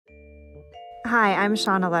Hi, I'm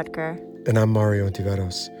Shauna Lutker. And I'm Mario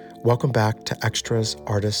Ontiveros. Welcome back to Extras,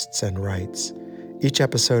 Artists, and Rights. Each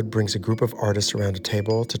episode brings a group of artists around a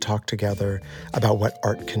table to talk together about what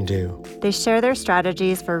art can do. They share their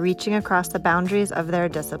strategies for reaching across the boundaries of their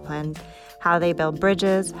discipline, how they build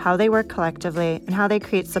bridges, how they work collectively, and how they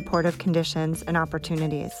create supportive conditions and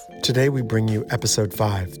opportunities. Today we bring you Episode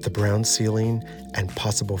 5, The Brown Ceiling and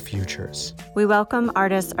Possible Futures. We welcome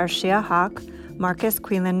artists Arshia Hawk, Marcus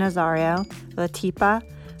Quillen Nazario, Latipa,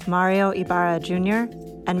 Mario Ibarra Jr.,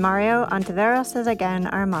 and Mario Ontiveros is again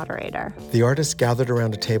our moderator. The artists gathered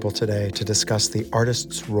around a table today to discuss the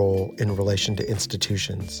artist's role in relation to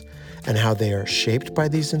institutions and how they are shaped by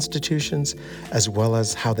these institutions, as well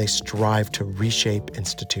as how they strive to reshape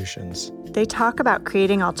institutions. They talk about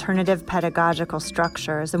creating alternative pedagogical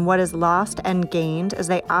structures and what is lost and gained as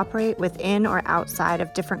they operate within or outside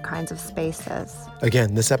of different kinds of spaces.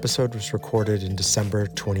 Again, this episode was recorded in December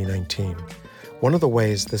 2019. One of the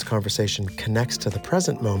ways this conversation connects to the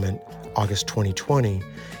present moment, August 2020,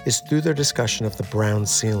 is through their discussion of the brown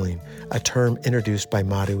ceiling, a term introduced by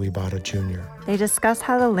Mario Ibarra Jr. They discuss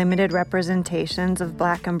how the limited representations of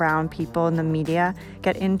Black and Brown people in the media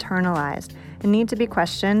get internalized and need to be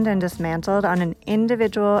questioned and dismantled on an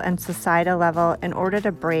individual and societal level in order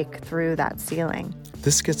to break through that ceiling.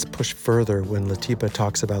 This gets pushed further when Latipa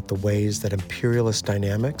talks about the ways that imperialist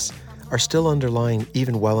dynamics are still underlying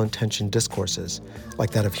even well-intentioned discourses,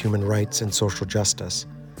 like that of human rights and social justice.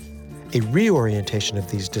 A reorientation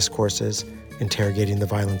of these discourses, interrogating the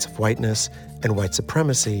violence of whiteness and white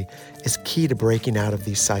supremacy, is key to breaking out of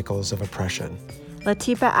these cycles of oppression.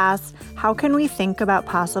 Latipa asks, how can we think about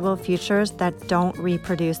possible futures that don't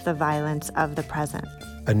reproduce the violence of the present?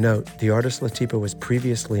 A note, the artist Latipa was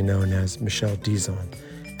previously known as Michelle Dizon,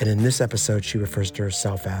 and in this episode she refers to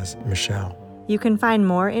herself as Michelle. You can find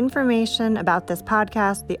more information about this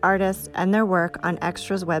podcast, the artists, and their work on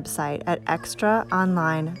Extra's website at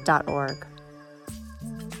extraonline.org.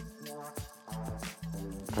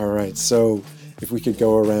 All right, so if we could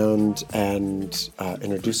go around and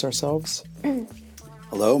introduce ourselves.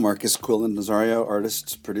 Hello, Marcus Quillen Nazario,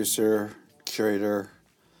 artist, producer, curator,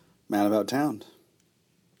 man about town.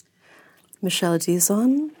 Michelle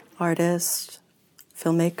Dizon, artist,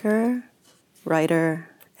 filmmaker, writer,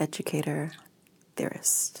 educator,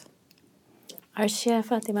 theorist. Arshia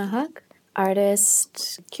Fatima Haq,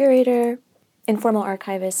 artist, curator, informal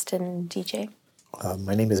archivist, and DJ.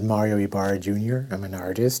 My name is Mario Ibarra Jr. I'm an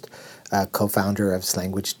artist, co-founder of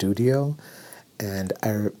Slanguage Studio, and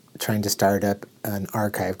I'm trying to start up an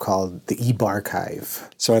archive called the eBarchive.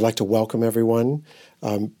 So I'd like to welcome everyone.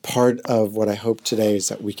 Part of what I hope today is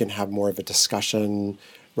that we can have more of a discussion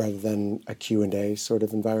rather than a Q&A sort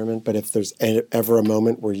of environment. But if there's ever a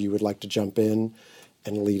moment where you would like to jump in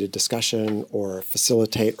and lead a discussion or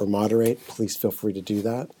facilitate or moderate, please feel free to do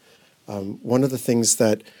that. One of the things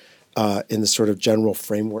that in the sort of general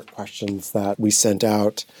framework questions that we sent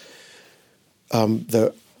out, one of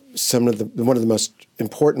the most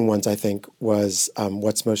important ones, I think, was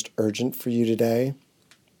what's most urgent for you today?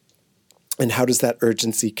 And how does that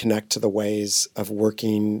urgency connect to the ways of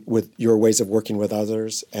working with your ways of working with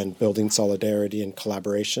others and building solidarity and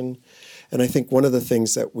collaboration? And I think one of the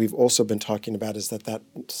things that we've also been talking about is that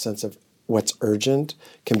sense of what's urgent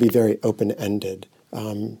can be very open-ended.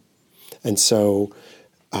 And so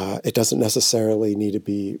it doesn't necessarily need to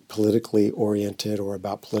be politically oriented or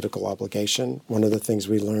about political obligation. One of the things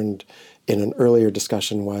we learned in an earlier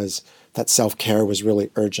discussion was that self-care was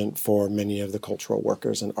really urgent for many of the cultural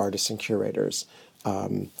workers and artists and curators.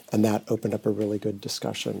 And that opened up a really good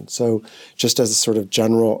discussion. So just as a sort of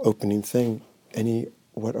general opening thing,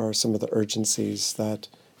 what are some of the urgencies that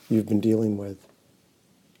you've been dealing with?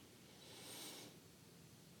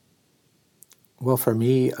 Well, for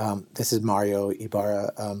me, this is Mario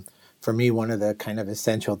Ibarra. For me, one of the kind of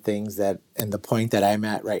essential things and the point that I'm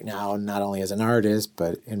at right now, not only as an artist,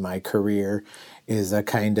 but in my career, is a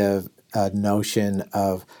kind of a notion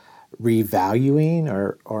of revaluing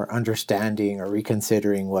or understanding or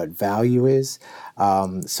reconsidering what value is,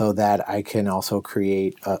 so that I can also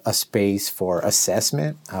create a space for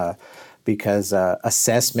assessment, because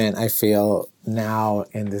assessment, I feel now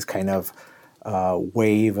in this kind of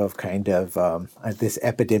wave of kind of this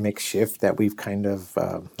epidemic shift that we've kind of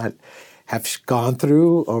have gone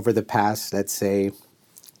through over the past, let's say,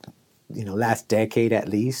 last decade at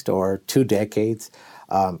least, or 2 decades.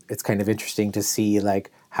 It's kind of interesting to see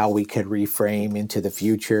like how we could reframe into the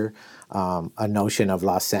future a notion of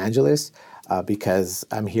Los Angeles, because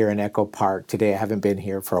I'm here in Echo Park today. I haven't been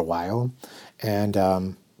here for a while, and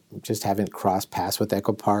just haven't crossed paths with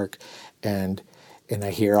Echo Park, and and I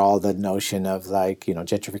hear all the notion of like,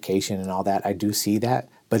 gentrification and all that. I do see that,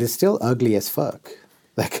 but it's still ugly as fuck.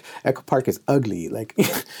 Like Echo Park is ugly. Like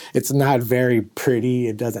it's not very pretty.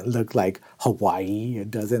 It doesn't look like Hawaii.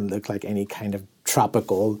 It doesn't look like any kind of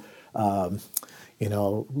tropical,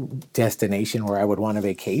 destination where I would want a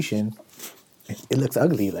vacation. It looks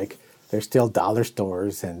ugly. Like there's still dollar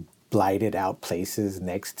stores and blighted out places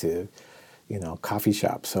next to, coffee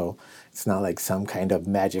shops. So it's not like some kind of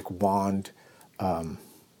magic wand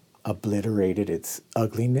obliterated its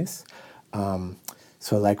ugliness.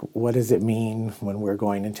 So like, what does it mean when we're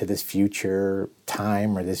going into this future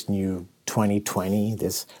time or this new 2020,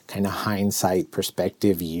 this kind of hindsight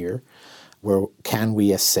perspective year, where can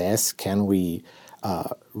we assess, can we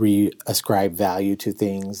re-ascribe value to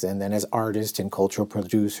things? And then as artists and cultural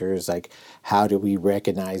producers, like how do we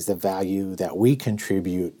recognize the value that we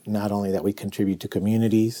contribute, not only that we contribute to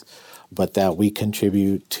communities, but that we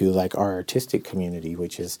contribute to like our artistic community,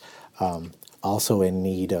 which is also in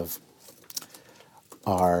need of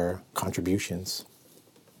our contributions.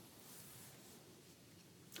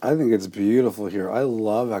 I think it's beautiful here. I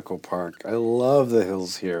love Echo Park. I love the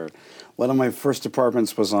hills here. One of my first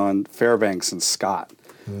apartments was on Fairbanks and Scott,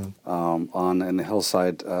 in the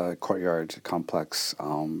Hillside Courtyard complex.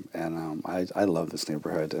 I love this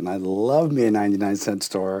neighborhood, and I love me a 99-cent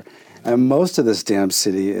store. And most of this damn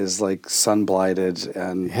city is like sun-blighted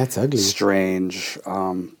and it's ugly. Strange.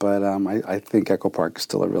 I think Echo Park is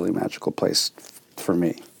still a really magical place for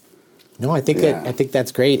me. No, I think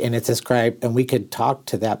that's great, and it's ascribed, and we could talk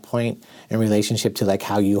to that point in relationship to like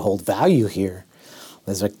how you hold value here.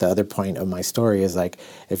 That's like the other point of my story is like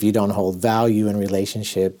if you don't hold value in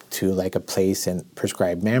relationship to like a place and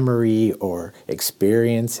prescribed memory or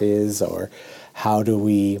experiences, or how do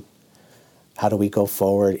we go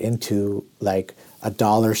forward into like a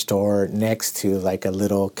dollar store next to like a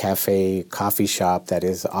little cafe coffee shop that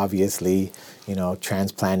is obviously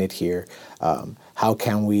transplanted here. How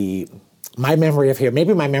can we? My memory of here,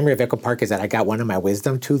 maybe my memory of Echo Park is that I got one of my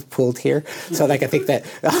wisdom tooth pulled here. So like I think that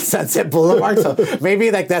Sunset Boulevard. So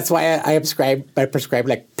maybe like that's why I prescribe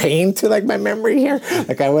like pain to like my memory here.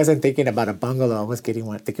 Like I wasn't thinking about a bungalow. I was thinking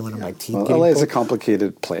one of my teeth. Well, LA is a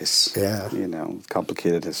complicated place. Yeah.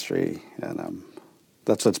 Complicated history, and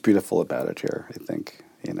that's what's beautiful about it here. I think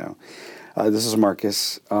this is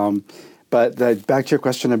Marcus. But back to your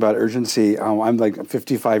question about urgency, I'm like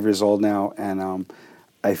 55 years old now, and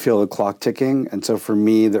I feel the clock ticking. And so for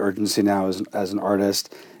me, the urgency now as an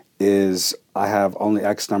artist is I have only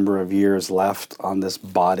X number of years left on this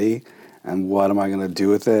body, and what am I going to do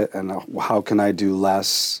with it, and how can I do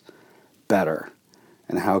less better,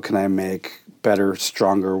 and how can I make better,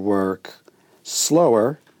 stronger work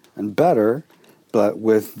slower and better, but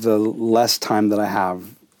with the less time that I have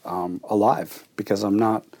alive, because I'm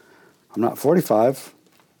not 45,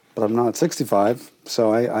 but I'm not 65.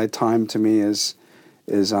 So I time to me is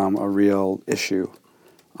a real issue.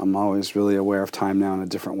 I'm always really aware of time now in a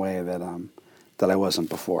different way that I wasn't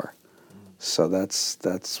before. So that's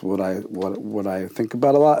what I think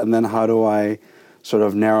about a lot. And then how do I sort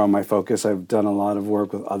of narrow my focus? I've done a lot of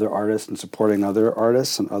work with other artists and supporting other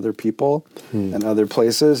artists and other people and other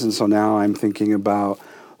places. And so now I'm thinking about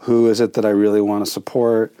who is it that I really want to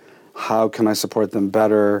support? How can I support them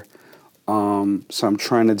better? So I'm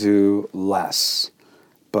trying to do less,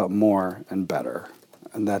 but more and better.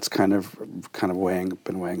 And that's kind of been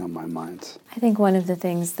weighing on my mind. I think one of the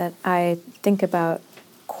things that I think about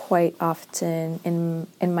quite often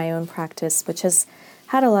in my own practice, which has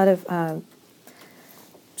had a lot of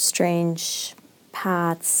strange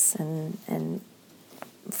paths and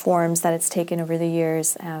forms that it's taken over the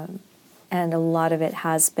years, and a lot of it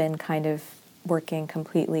has been kind of working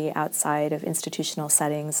completely outside of institutional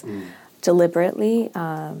settings deliberately.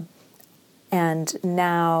 And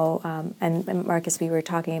now, and Marcus, we were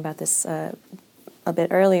talking about this a bit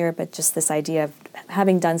earlier, but just this idea of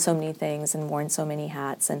having done so many things and worn so many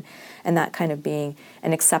hats, and that kind of being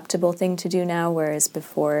an acceptable thing to do now, whereas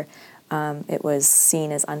before it was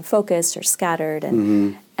seen as unfocused or scattered.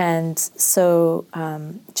 And so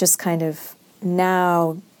just kind of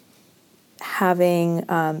now having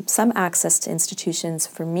some access to institutions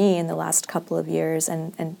for me in the last couple of years,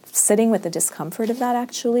 and sitting with the discomfort of that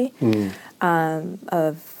actually,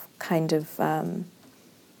 of kind of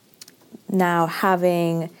now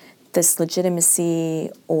having this legitimacy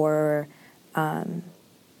or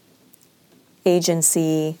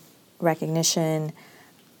agency recognition,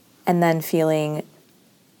 and then feeling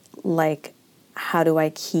like, how do I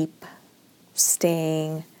keep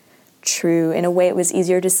staying true? In a way, it was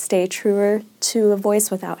easier to stay truer to a voice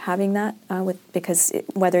without having that, because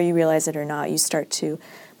whether you realize it or not, you start to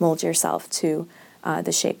mold yourself to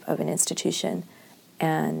the shape of an institution.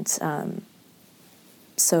 And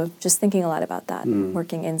so just thinking a lot about that,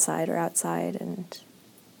 working inside or outside, and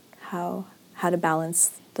how to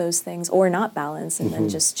balance those things or not balance, and then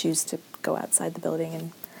just choose to go outside the building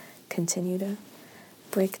and continue to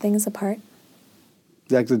break things apart.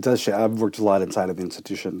 Yeah, 'cause it does shape. I've worked a lot inside of the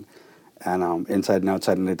institution, and inside and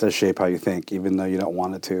outside, and it does shape how you think, even though you don't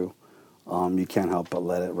want it to. You can't help but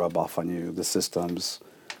let it rub off on you, the systems,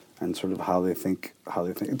 and sort of how they think.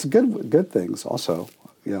 It's good things also.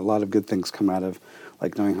 You know, a lot of good things come out of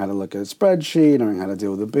like knowing how to look at a spreadsheet, knowing how to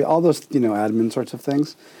deal with all those admin sorts of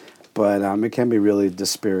things. But it can be really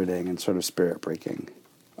dispiriting and sort of spirit breaking,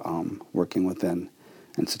 working within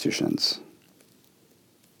institutions.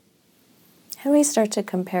 And we start to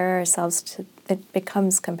compare ourselves to, it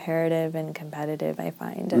becomes comparative and competitive, I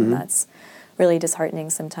find, and that's really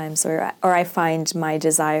disheartening sometimes, or I find my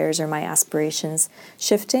desires or my aspirations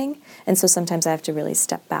shifting, and so sometimes I have to really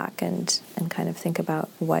step back and kind of think about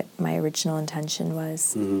what my original intention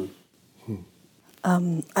was.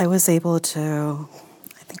 I was able to,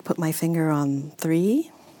 I think, put my finger on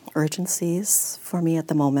 3 urgencies for me at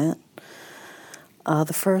the moment.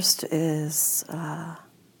 The first is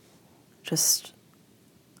just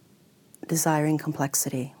desiring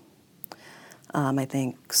complexity. I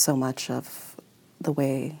think so much of the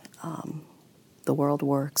way the world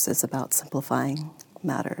works is about simplifying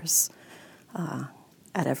matters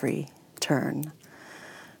at every turn,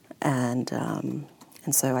 and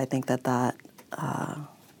so I think that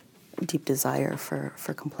deep desire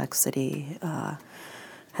for complexity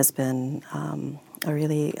has been a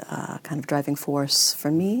really kind of driving force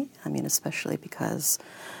for me. I mean, especially because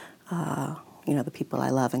the people I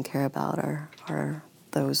love and care about are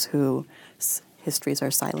those whose histories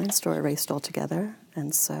are silenced or erased altogether.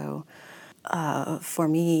 And so for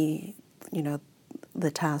me,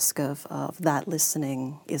 the task of that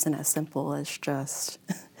listening isn't as simple as just,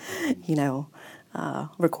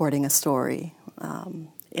 recording a story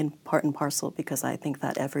in part and parcel, because I think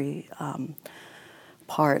that every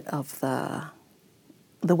part of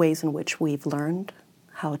the ways in which we've learned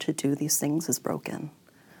how to do these things is broken.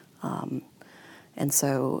 And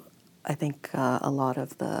so I think a lot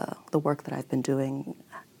of the work that I've been doing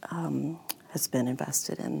has been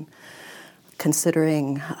invested in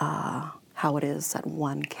considering how it is that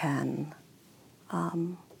one can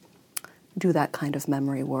do that kind of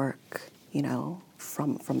memory work,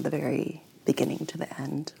 from the very beginning to the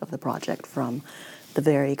end of the project, from the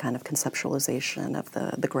very kind of conceptualization of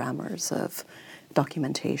the grammars of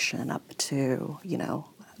documentation up to,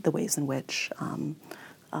 the ways in which the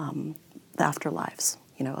afterlives,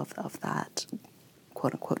 of that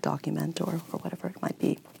quote-unquote document or whatever it might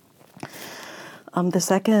be. The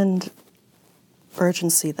second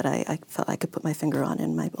urgency that I felt I could put my finger on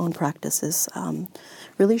in my own practice is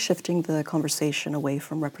really shifting the conversation away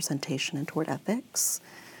from representation and toward ethics.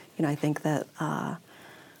 I think that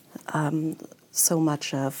so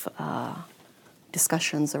much of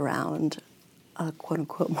discussions around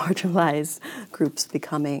quote-unquote marginalized groups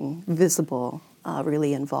becoming visible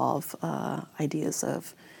really involve ideas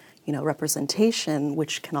of, representation,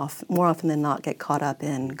 which can more often than not get caught up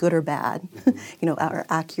in good or bad, or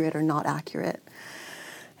accurate or not accurate.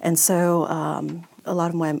 And so a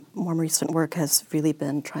lot of my more recent work has really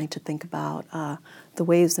been trying to think about the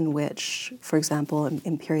ways in which, for example,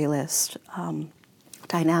 imperialist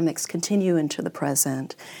dynamics continue into the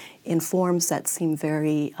present in forms that seem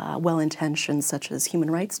very well-intentioned, such as human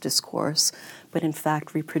rights discourse, but in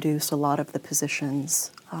fact reproduce a lot of the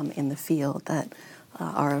positions in the field that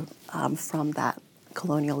are from that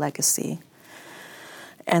colonial legacy.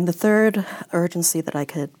 And the third urgency that I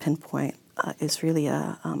could pinpoint is really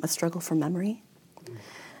a struggle for memory.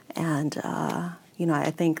 And,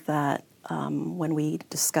 I think that when we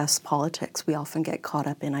discuss politics, we often get caught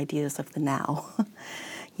up in ideas of the now,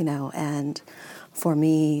 and for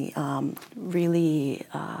me, really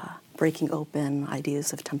breaking open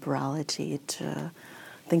ideas of temporality to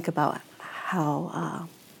think about how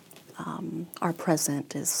our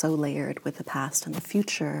present is so layered with the past and the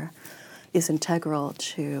future is integral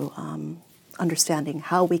to understanding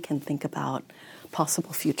how we can think about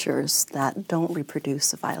possible futures that don't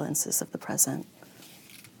reproduce the violences of the present.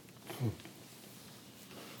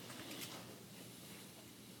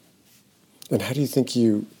 And how do you think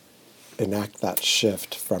you enact that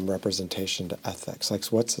shift from representation to ethics? Like,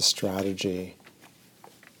 what's the strategy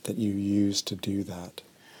that you use to do that?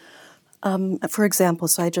 For example,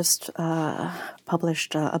 so I just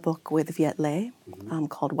published a book with Viet Le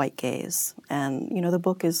called White Gaze. And, the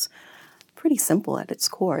book is pretty simple at its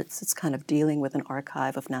core. It's kind of dealing with an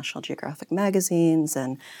archive of National Geographic magazines,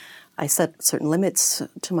 and I set certain limits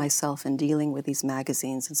to myself in dealing with these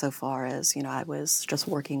magazines insofar as, I was just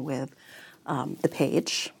working with the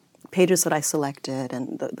pages that I selected,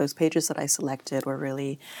 and those pages that I selected were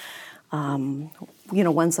really,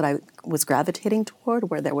 ones that I was gravitating toward,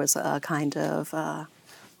 where there was a kind of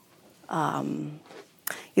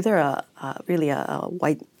either a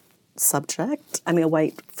white subject, a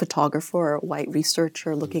white photographer or a white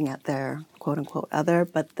researcher looking at their quote-unquote other,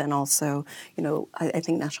 but then also, I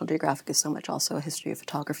think National Geographic is so much also a history of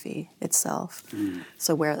photography itself.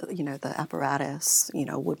 So where, the apparatus,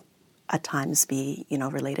 would at times be,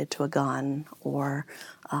 related to a gun, or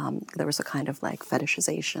there was a kind of like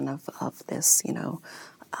fetishization of this,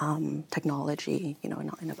 technology,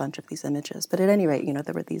 in a bunch of these images. But at any rate,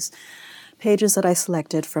 there were these pages that I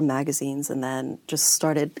selected from magazines, and then just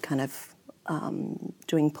started kind of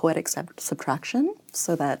doing poetic subtraction,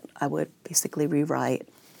 so that I would basically rewrite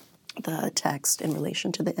the text in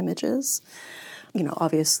relation to the images.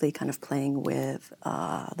 Obviously kind of playing with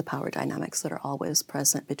the power dynamics that are always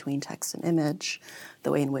present between text and image,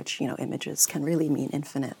 the way in which, images can really mean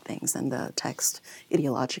infinite things, and the text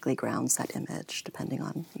ideologically grounds that image depending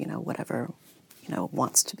on, whatever,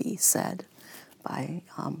 wants to be said by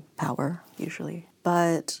power, usually.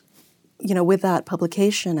 But, with that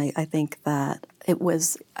publication, I think that it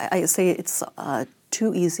was, I say it's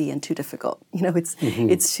too easy and too difficult.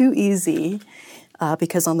 It's too easy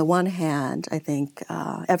because on the one hand, I think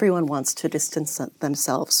everyone wants to distance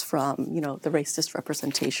themselves from, the racist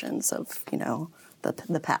representations of,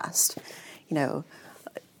 the past.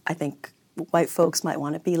 I think white folks might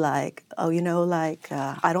want to be like, oh,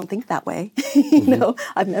 I don't think that way.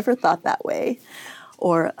 I've never thought that way.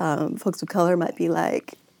 Or folks of color might be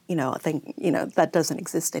like, I think, that doesn't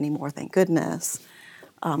exist anymore, thank goodness.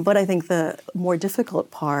 But I think the more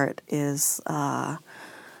difficult part is,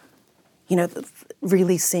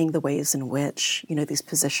 really seeing the ways in which, these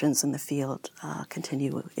positions in the field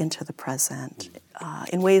continue into the present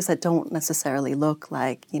in ways that don't necessarily look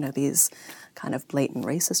like, these kind of blatant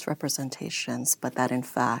racist representations, but that in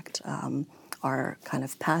fact are kind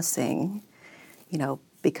of passing,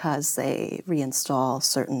 because they reinstall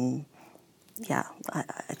certain,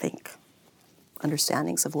 I think,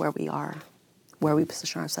 understandings of where we are, where we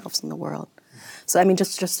position ourselves in the world. So,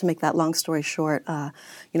 just to make that long story short,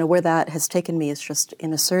 where that has taken me is just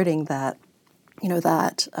in asserting that,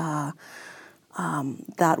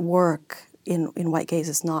 that work in White Gaze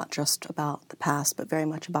is not just about the past, but very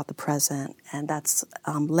much about the present. And that's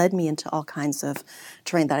led me into all kinds of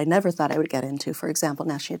terrain that I never thought I would get into. For example,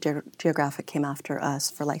 National Geographic came after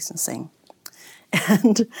us for licensing.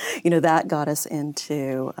 And, that got us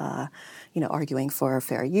into, arguing for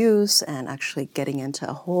fair use and actually getting into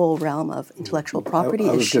a whole realm of intellectual property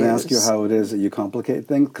issues. I was going to ask you how it is that you complicate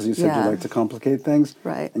things, because you said you like to complicate things.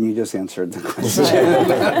 Right. And you just answered the question.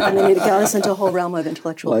 Right. I mean, it got us into a whole realm of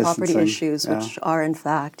intellectual property issues, which are, in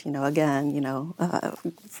fact, again,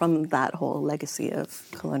 from that whole legacy of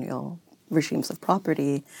colonial regimes of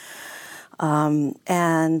property. And,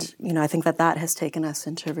 I think that has taken us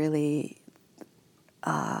into really...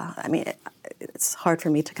 it's hard for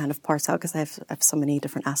me to kind of parse out because I have so many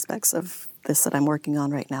different aspects of this that I'm working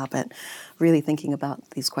on right now, but really thinking about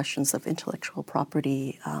these questions of intellectual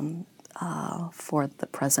property for the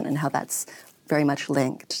present and how that's very much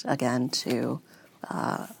linked, again, to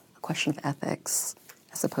a question of ethics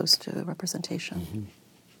as opposed to representation. Mm-hmm.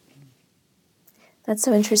 That's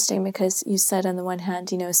so interesting because you said on the one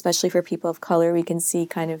hand, especially for people of color, we can see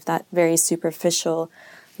kind of that very superficial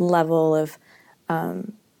level of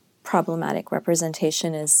problematic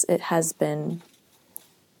representation it has been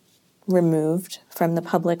removed from the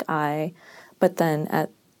public eye, but then at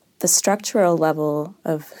the structural level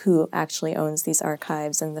of who actually owns these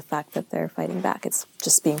archives and the fact that they're fighting back, it's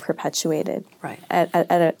just being perpetuated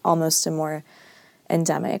at almost a more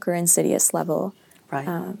endemic or insidious level.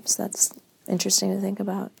 Right. So that's interesting to think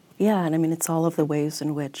about. Yeah, and it's all of the ways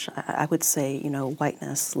in which I would say,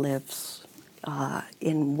 whiteness lives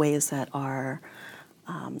in ways that are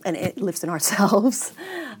and it lives in ourselves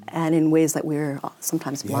and in ways that we're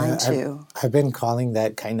sometimes blind to. I've been calling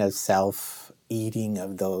that kind of self-eating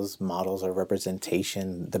of those models of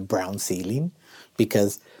representation the brown ceiling,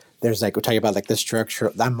 because there's we're talking about the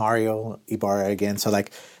structure. I'm Mario Ibarra again. So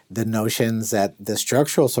the notions that the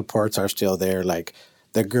structural supports are still there, like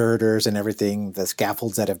the girders and everything, the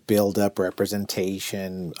scaffolds that have built up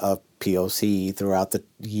representation of POC throughout the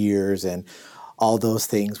years, and all those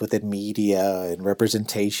things within media and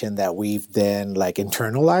representation that we've then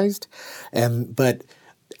internalized. But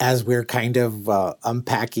as we're kind of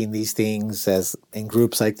unpacking these things as in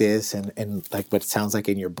groups like this and what it sounds like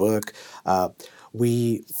in your book,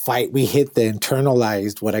 we hit the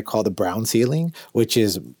internalized, what I call the brown ceiling, which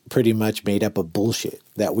is pretty much made up of bullshit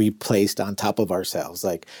that we placed on top of ourselves.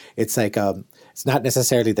 Like, it's not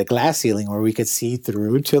necessarily the glass ceiling where we could see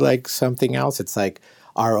through to like something else. It's like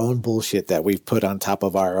our own bullshit that we've put on top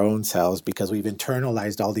of our own selves because we've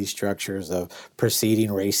internalized all these structures of preceding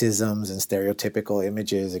racisms and stereotypical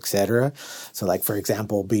images, etc. So like, for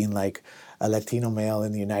example, being like a Latino male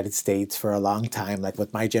in the United States for a long time, like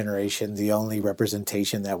with my generation, the only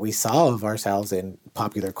representation that we saw of ourselves in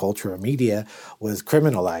popular culture or media was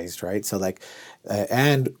criminalized, right? So like,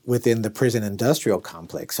 and within the prison industrial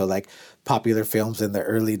complex. So like popular films in the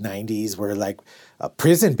early 90s were like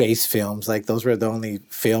prison-based films. Like those were the only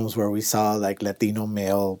films where we saw like Latino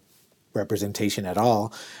male representation at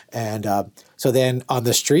all. And so then on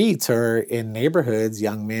the streets or in neighborhoods,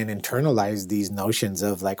 young men internalize these notions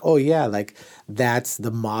of like, oh yeah, like that's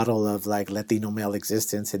the model of like Latino male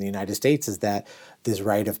existence in the United States, is that this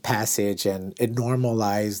rite of passage, and it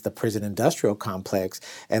normalized the prison industrial complex.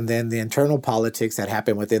 And then the internal politics that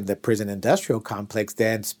happened within the prison industrial complex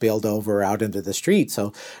then spilled over out into the street.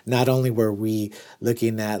 So not only were we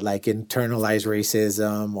looking at like internalized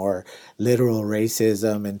racism or literal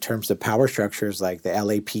racism in terms of power structures like the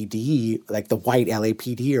LAPD, like the white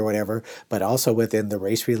LAPD or whatever, but also within the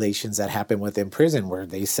race relations that happen within prison where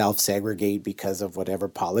they self-segregate because of whatever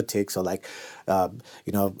politics. So like,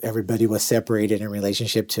 everybody was separated in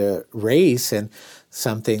relationship to race, and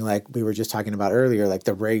something like we were just talking about earlier, like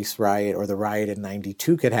the race riot or the riot in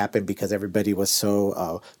 92 could happen because everybody was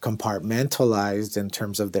so compartmentalized in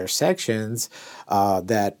terms of their sections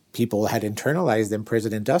that people had internalized in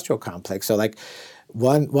prison industrial complex. So like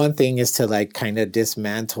one thing is to like kind of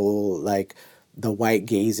dismantle like the white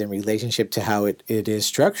gaze in relationship to how it is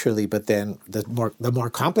structurally, but then the more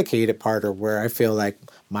complicated part, or where I feel like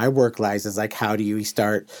my work lies, is like how do you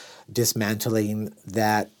start dismantling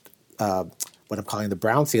that what I'm calling the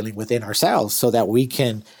brown ceiling within ourselves, so that we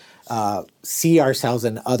can see ourselves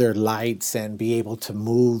in other lights and be able to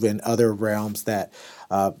move in other realms that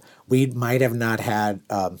we might have not had.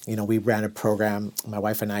 We ran a program. My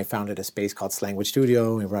wife and I founded a space called Slanguage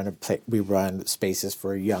Studio. We run spaces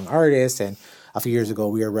for young artists, and a few years ago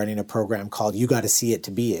we were running a program called You Got to See It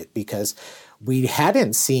to Be It, because we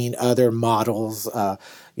hadn't seen other models,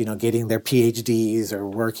 getting their PhDs or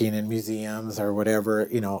working in museums or whatever,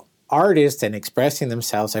 artists and expressing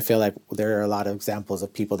themselves. I feel like there are a lot of examples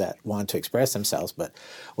of people that want to express themselves, but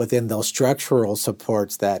within those structural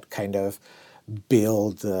supports that kind of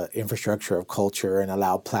build the infrastructure of culture and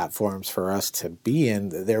allow platforms for us to be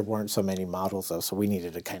in, there weren't so many models of, so we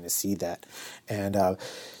needed to kind of see that. And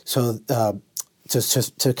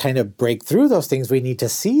to kind of break through those things, we need to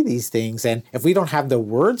see these things. And if we don't have the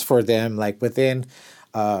words for them, like within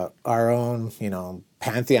our own,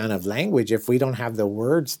 pantheon of language, if we don't have the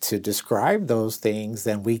words to describe those things,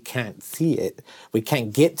 then we can't see it. We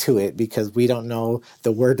can't get to it because we don't know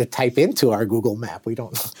the word to type into our Google map. We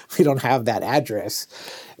don't have that address.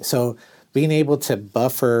 So being able to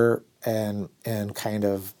buffer and kind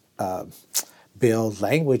of build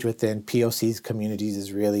language within POC's communities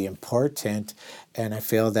is really important. And I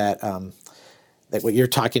feel that that what you're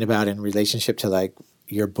talking about in relationship to like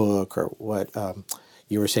your book, or what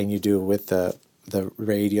you were saying you do with the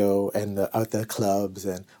radio and the clubs,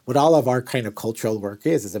 and what all of our kind of cultural work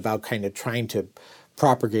is about kind of trying to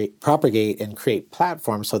propagate and create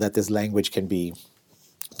platforms so that this language can be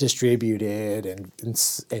distributed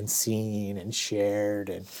and seen and shared.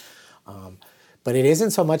 And but it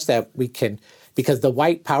isn't so much that we can, because the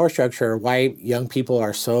white power structure, white young people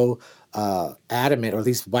are so adamant, or at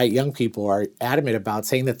least white young people are adamant about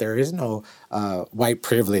saying that there is no white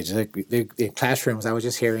privilege. Like in classrooms, I was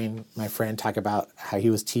just hearing my friend talk about how he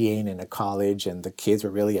was TAing in a college, and the kids were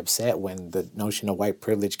really upset when the notion of white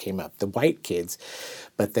privilege came up, the white kids.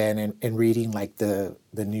 But then in reading like the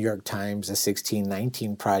New York Times, the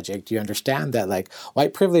 1619 Project, you understand that like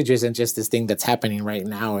white privilege isn't just this thing that's happening right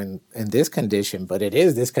now in this condition, but it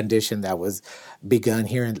is this condition that was begun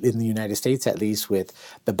here in the United States, at least with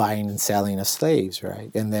the buying and selling of slaves,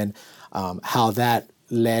 right? And then how that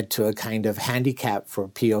led to a kind of handicap for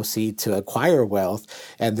POC to acquire wealth.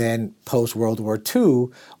 And then post-World War II,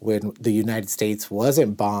 when the United States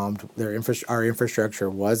wasn't bombed, our infrastructure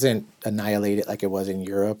wasn't annihilated like it was in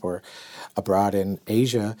Europe or abroad in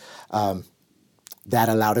Asia, that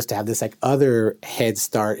allowed us to have this like other head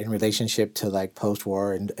start in relationship to like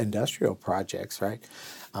post-war and industrial projects, right?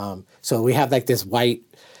 So we have like this white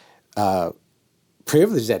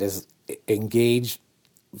privilege that is engaged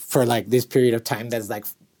for like this period of time that's like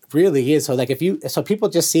really is. So like so people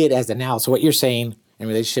just see it as the now. So what you're saying in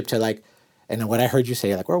relationship to like And what I heard you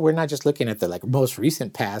say, like, well, we're not just looking at the like most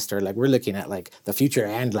recent past, or like we're looking at like the future,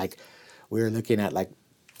 and like we're looking at like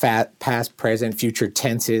past, present, future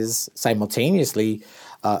tenses simultaneously.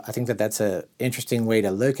 I think that that's an interesting way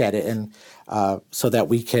to look at it, and so that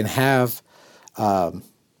we can have, more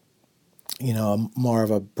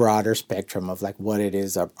of a broader spectrum of like what it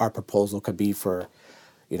is our proposal could be for,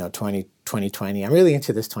 2020. I'm really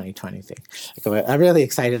into this 2020 thing. Like, I'm really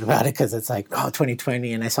excited about it because it's like,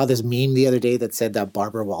 2020. And I saw this meme the other day that said that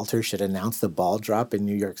Barbara Walters should announce the ball drop in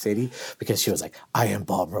New York City, because she was like, I am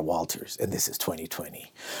Barbara Walters and this is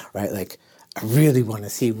 2020, right? Like, I really want to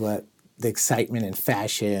see what the excitement in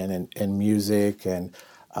fashion and music and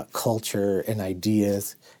culture and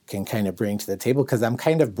ideas can kind of bring to the table, because I'm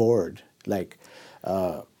kind of bored. Like,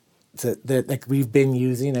 like we've been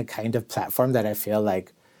using a kind of platform that I feel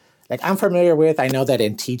like I'm familiar with. I know that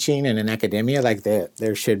in teaching and in academia, like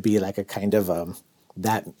there should be like a kind of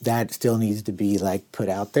that still needs to be like put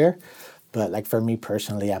out there. But like for me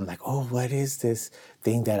personally, I'm like, oh, what is this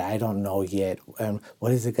thing that I don't know yet?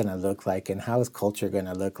 What is it going to look like? And how is culture going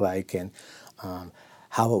to look like? And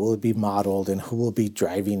how it will be modeled and who will be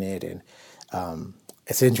driving it? And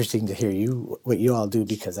it's interesting to hear what you all do,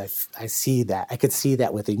 because I see that. I could see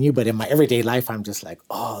that within you. But in my everyday life, I'm just like,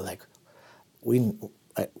 oh, like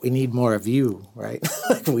we need more of you, right?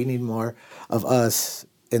 Like we need more of us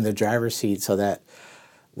in the driver's seat, so that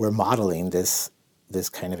we're modeling this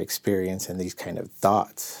kind of experience and these kind of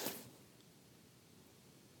thoughts.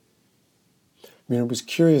 I mean, I was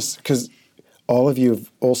curious because all of you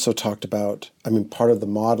have also talked about, part of the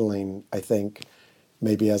modeling, I think,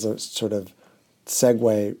 maybe as a sort of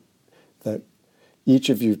segue, that each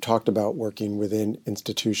of you talked about working within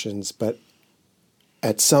institutions, but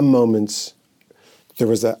at some moments there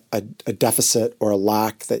was a deficit or a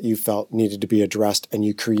lack that you felt needed to be addressed, and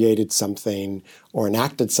you created something or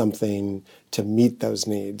enacted something to meet those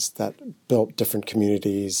needs that built different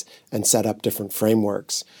communities and set up different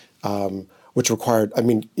frameworks, which required,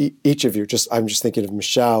 each of you, I'm just thinking of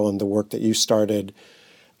Michelle and the work that you started,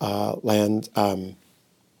 Land,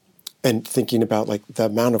 and thinking about like the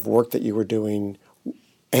amount of work that you were doing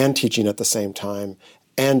and teaching at the same time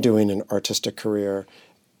and doing an artistic career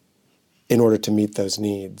in order to meet those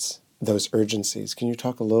needs, those urgencies. Can you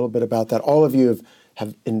talk a little bit about that? All of you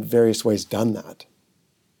have in various ways done that.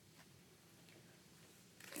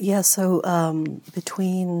 Yeah, so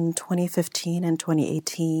between 2015 and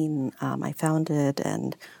 2018, I founded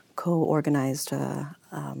and co-organized a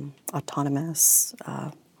autonomous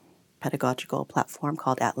pedagogical platform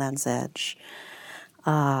called At Land's Edge.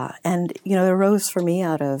 And, it arose for me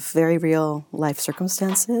out of very real life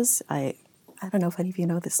circumstances. I don't know if any of you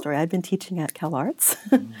know this story. I'd been teaching at CalArts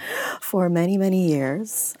for many, many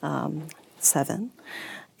years, 7.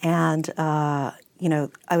 And, I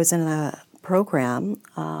was in a program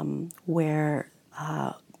where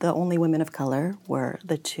the only women of color were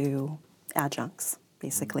the 2 adjuncts,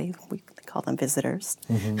 basically. We call them visitors.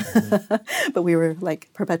 But we were like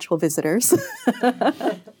perpetual visitors.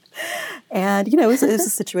 And, it was a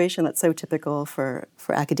situation that's so typical for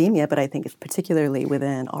academia, but I think it's particularly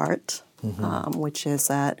within art, which is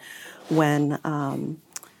that when,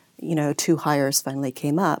 2 hires finally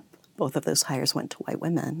came up, both of those hires went to white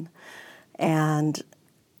women. And,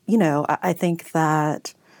 I think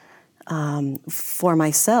that for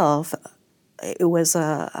myself, it was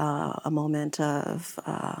a moment of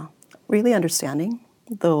really understanding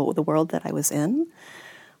the world that I was in.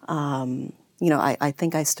 I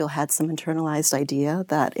think I still had some internalized idea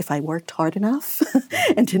that if I worked hard enough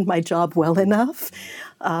and did my job well enough,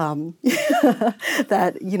 that,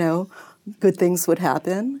 good things would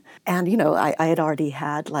happen. And, I had already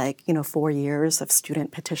had 4 years of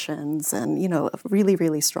student petitions and, really,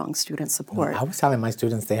 really strong student support. I was telling my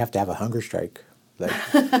students they have to have a hunger strike. Like,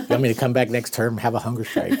 you want me to come back next term, have a hunger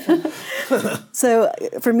strike? So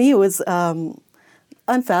for me, it was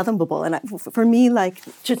unfathomable. And for me,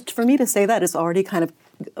 for me to say that is already kind of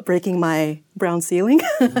breaking my brown ceiling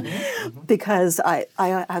because I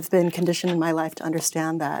have been conditioned in my life to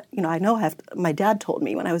understand that, I know my dad told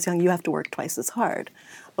me when I was young, you have to work twice as hard.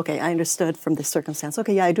 Okay, I understood from this circumstance,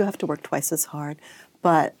 okay, yeah, I do have to work twice as hard,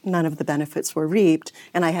 but none of the benefits were reaped.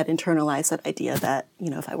 And I had internalized that idea that,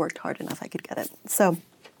 if I worked hard enough, I could get it. So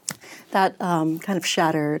that kind of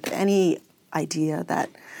shattered any idea that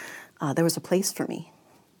there was a place for me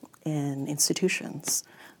in institutions.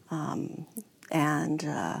 And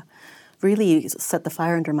really set the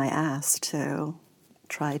fire under my ass to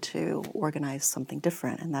try to organize something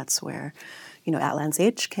different. And that's where, At Land's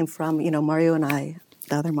Edge came from. Mario and I,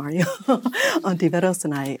 the other Mario, Ontiveros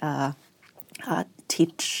and I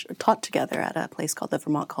taught together at a place called the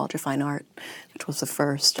Vermont College of Fine Art, which was the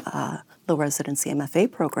first low residency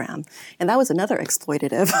MFA program. And that was another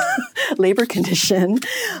exploitative labor condition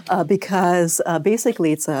because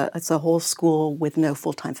basically it's a whole school with no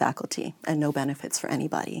full-time faculty and no benefits for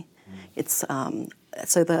anybody. It's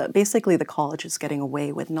basically the college is getting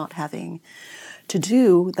away with not having to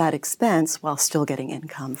do that expense while still getting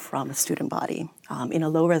income from a student body. In a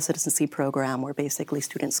low residency program where basically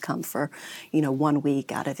students come for, 1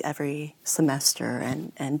 week out of every semester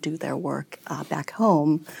and do their work back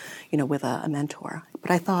home, with a mentor.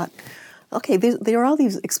 But I thought, okay, there are all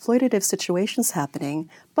these exploitative situations happening,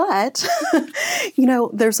 but,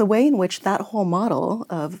 there's a way in which that whole model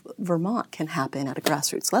of Vermont can happen at a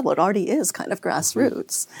grassroots level. It already is kind of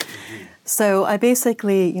grassroots. So I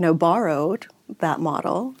basically, borrowed that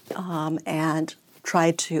model and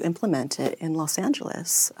tried to implement it in Los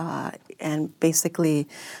Angeles and basically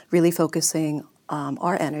really focusing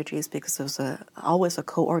our energies because it was always a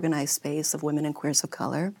co-organized space of women and queers of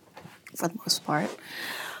color for the most part.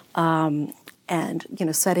 And,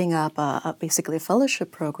 setting up basically a fellowship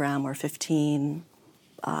program where 15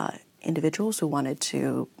 individuals who wanted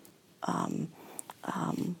to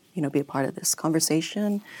be a part of this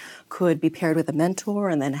conversation could be paired with a mentor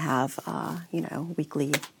and then have,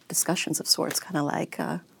 weekly discussions of sorts, kind of like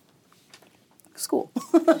school.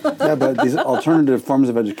 Yeah, but these alternative forms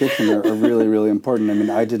of education are really, really important. I mean,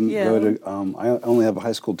 I didn't go to, I only have a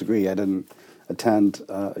high school degree. I didn't attend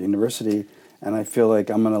university. And I feel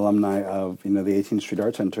like I'm an alumni of, the 18th Street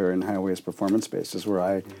Art Center and Highways Performance Spaces, where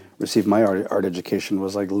I received my art education,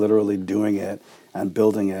 was like literally doing it and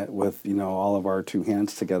building it with, all of our two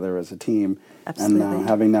hands together as a team. Absolutely. And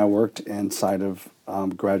having now worked inside of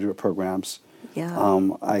graduate programs,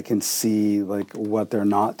 I can see like what they're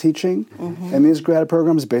not teaching in these grad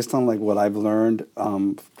programs based on like what I've learned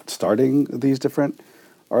starting these different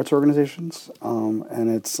arts organizations.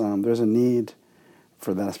 And it's there's a need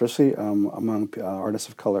for that, especially among artists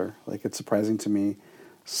of color. Like, it's surprising to me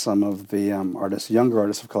some of the younger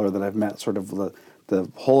artists of color that I've met, sort of the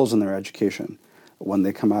holes in their education when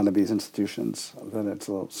they come out of these institutions, that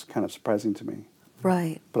it's kind of surprising to me.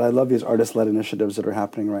 Right. But I love these artist-led initiatives that are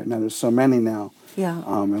happening right now. There's so many now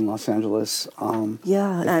in Los Angeles. I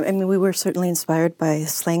mean, we were certainly inspired by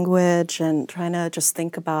Slanguage and trying to just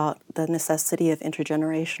think about the necessity of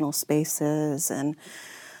intergenerational spaces and,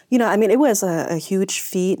 it was a huge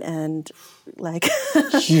feat and like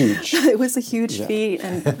Huge. It was a huge feat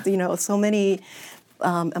and so many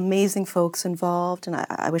amazing folks involved, and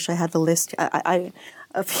I wish I had the list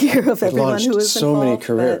up here of everyone who was so involved. many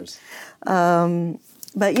careers.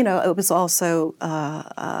 But it was also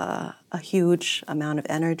a huge amount of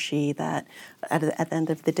energy that at the end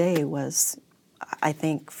of the day was, I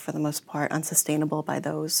think, for the most part, unsustainable by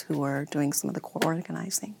those who were doing some of the core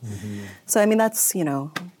organizing. So, I mean, that's,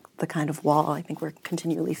 the kind of wall I think we're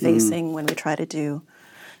continually facing when we try to do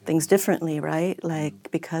things differently, right?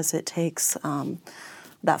 Like, because it takes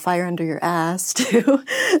that fire under your ass to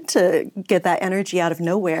get that energy out of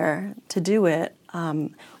nowhere to do it.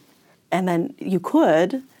 And then you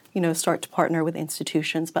could, start to partner with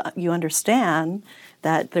institutions, but you understand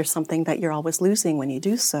that there's something that you're always losing when you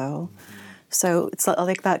do so. So it's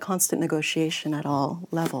like that constant negotiation at all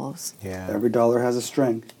levels. Yeah. Every dollar has a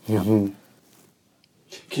string.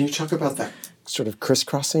 Can you talk about that sort of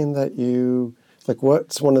crisscrossing that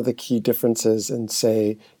what's one of the key differences in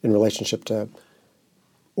relationship to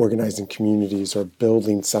organizing communities or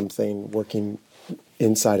building something, working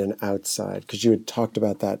inside and outside? Because you had talked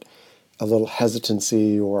about that, a little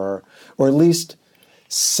hesitancy or at least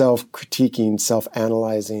self-critiquing,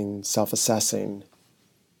 self-analyzing, self-assessing.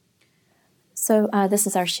 So this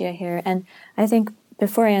is Arshia here, and I think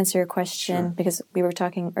before I answer your question, because we were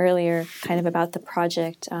talking earlier kind of about the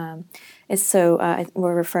project,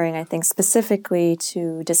 we're referring, I think, specifically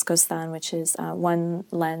to Discostan, which is one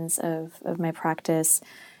lens of my practice.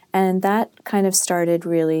 And that kind of started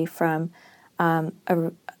really from a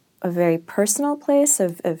very personal place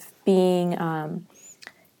of being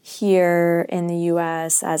here in the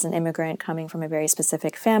U.S. as an immigrant coming from a very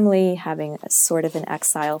specific family, having a sort of an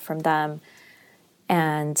exile from them,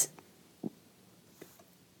 and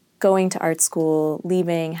going to art school,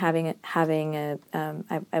 leaving, having a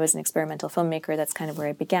I was an experimental filmmaker. That's kind of where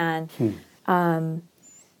I began. And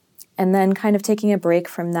then kind of taking a break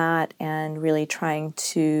from that and really trying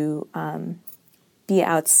to be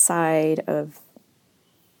outside of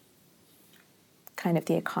kind of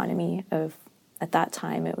the economy of, at that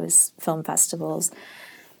time, it was film festivals,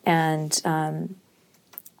 and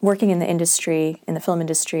working in the industry, in the film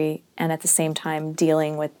industry, and at the same time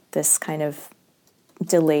dealing with this kind of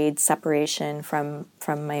delayed separation from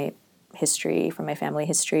my history, from my family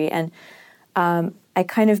history. And I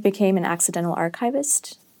kind of became an accidental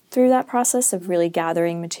archivist through that process of really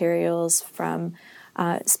gathering materials from,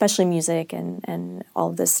 especially music and all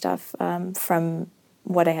of this stuff, from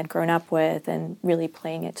what I had grown up with, and really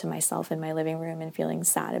playing it to myself in my living room and feeling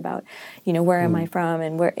sad about, where am I from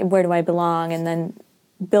and where do I belong? And then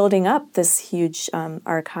building up this huge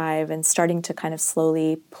archive and starting to kind of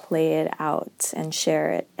slowly play it out and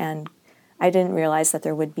share it. And I didn't realize that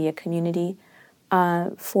there would be a community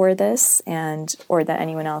for this, or that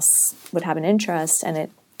anyone else would have an interest. And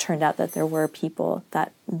it turned out that there were people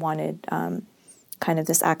that wanted kind of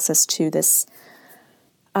this access to this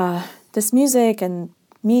this music and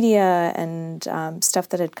media and stuff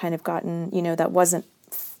that had kind of gotten, that wasn't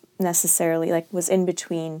necessarily was in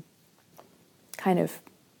between kind of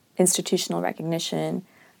institutional recognition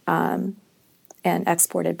and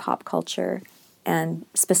exported pop culture, and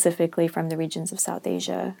specifically from the regions of South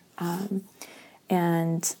Asia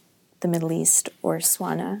and the Middle East, or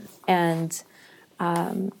Swana. And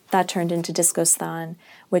that turned into Discostan,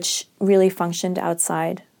 which really functioned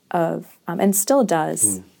outside of, and still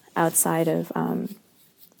does, outside of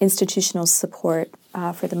institutional support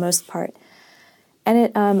for the most part.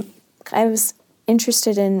 And I was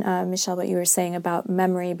interested in, Michelle, what you were saying about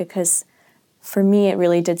memory, because for me it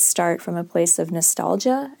really did start from a place of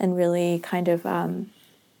nostalgia and really kind of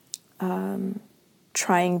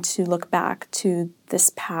trying to look back to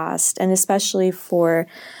this past, and especially for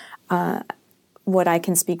what I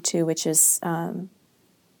can speak to, which is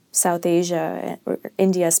South Asia, or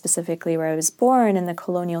India specifically, where I was born, and the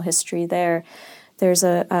colonial history there. There's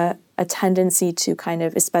a tendency to kind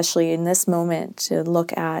of, especially in this moment, to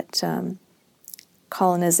look at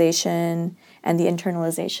colonization and the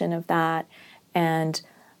internalization of that, and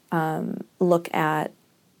look at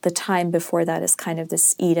the time before that as kind of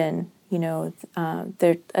this Eden,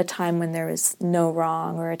 a time when there was no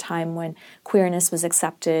wrong, or a time when queerness was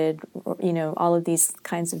accepted, or, all of these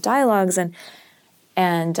kinds of dialogues,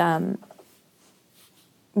 and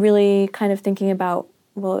really kind of thinking about,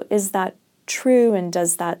 well, is that true, and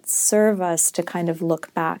does that serve us to kind of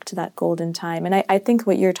look back to that golden time? And I think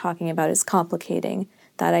what you're talking about is complicating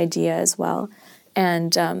that idea as well.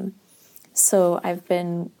 And so I've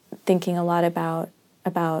been thinking a lot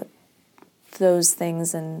about those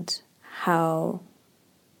things, and how,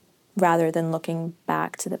 rather than looking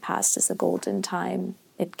back to the past as a golden time,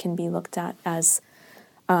 it can be looked at as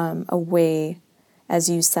a way, as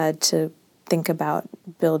you said, to think about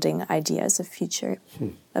building ideas of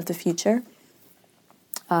the future.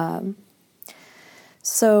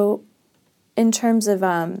 So in terms of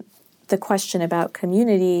the question about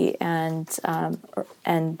community and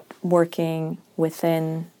working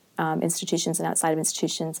within institutions and outside of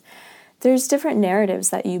institutions, there's different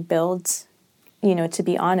narratives that you build, to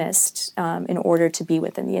be honest, in order to be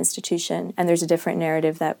within the institution. And there's a different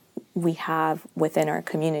narrative that we have within our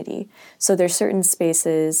community. So there's certain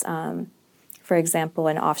spaces, for example,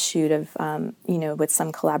 an offshoot of, with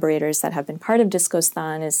some collaborators that have been part of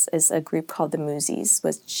Discostan is a group called the Muzis,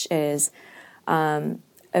 which is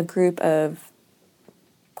a group of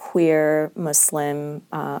queer Muslim,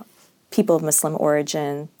 people of Muslim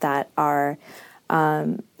origin that are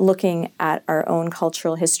looking at our own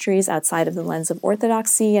cultural histories outside of the lens of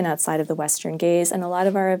orthodoxy and outside of the Western gaze. And a lot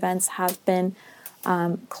of our events have been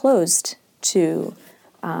closed to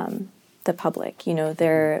the public.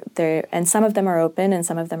 They're and some of them are open, and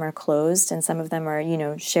some of them are closed, and some of them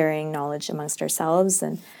are sharing knowledge amongst ourselves,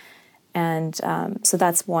 and so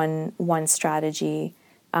that's one strategy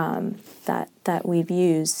that we've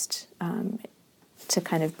used to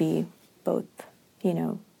kind of be both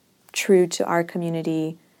true to our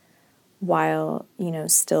community while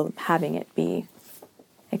still having it be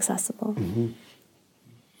accessible. Mm-hmm.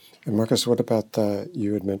 And Marcus, what about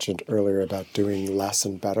you had mentioned earlier about doing less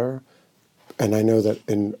and better? And I know that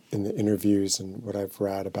in the interviews and what I've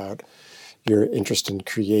read about your interest in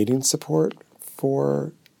creating support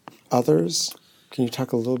for others. Can you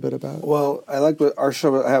talk a little bit about it? Well, I like what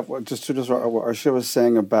Arsha, what Arsha was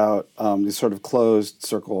saying about this sort of closed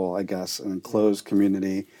circle, I guess, and closed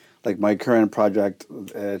community. Like my current project,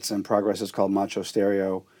 it's in progress, it's called Macho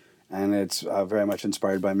Stereo, and it's very much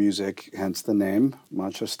inspired by music, hence the name,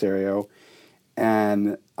 Macho Stereo.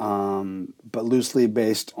 And but loosely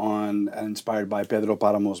based on and inspired by Pedro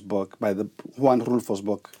Paramo's book, by the Juan Rulfo's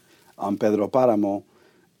book, Pedro Paramo,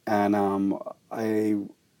 and I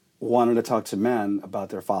wanted to talk to men about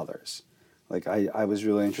their fathers. Like I was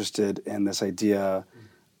really interested in this idea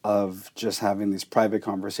of just having these private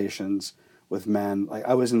conversations with men. Like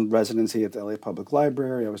I was in residency at the LA Public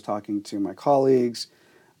Library. I was talking to my colleagues,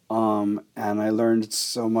 and I learned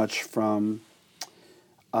so much from,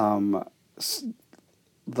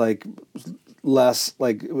 like less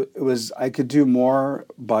like it was. I could do more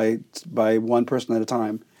by one person at a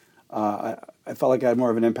time. I felt like I had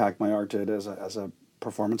more of an impact. My art did as a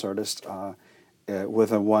performance artist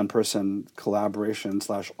with a one person collaboration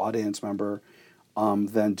 / audience member.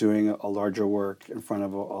 Than doing a larger work in front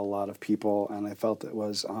of a lot of people. And I felt it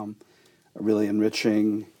was a really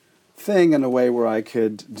enriching thing in a way where I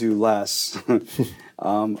could do less,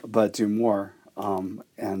 but do more.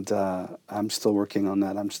 And I'm still working on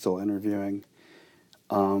that. I'm still interviewing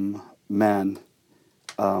men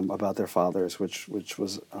about their fathers, which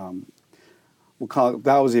was,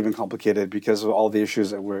 that was even complicated because of all the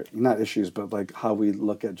issues that were, not issues, but like how we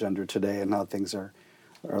look at gender today and how things are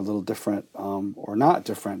a little different or not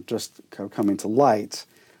different, just kind of coming to light.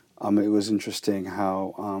 It was interesting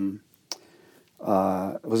how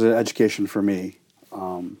it was an education for me.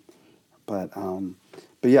 But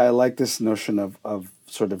yeah, I like this notion of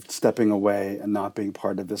sort of stepping away and not being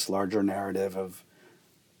part of this larger narrative of,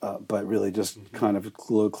 but really just kind of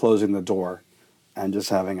closing the door and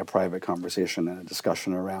just having a private conversation and a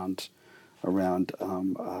discussion around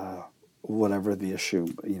whatever the issue,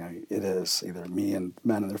 it is, either me and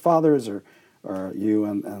men and their fathers, or you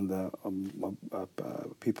and the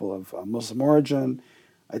people of Muslim origin.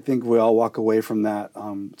 I think we all walk away from that.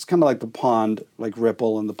 It's kind of like the pond, like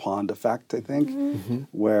ripple in the pond effect, I think,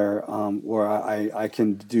 where I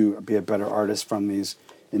can be a better artist from these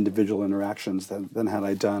individual interactions than had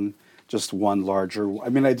I done just one larger. I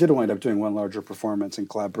mean, I did wind up doing one larger performance in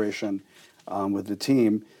collaboration with the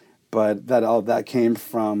team. But that came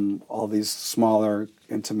from all these smaller,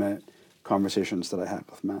 intimate conversations that I had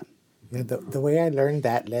with men. Yeah, the way I learned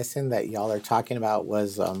that lesson that y'all are talking about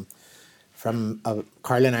was from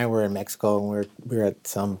Carla and I were in Mexico, and we were at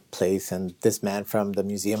some place, and this man from the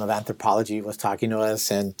Museum of Anthropology was talking to us,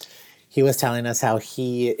 and he was telling us how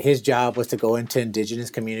his job was to go into indigenous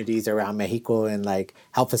communities around Mexico and like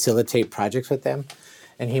help facilitate projects with them.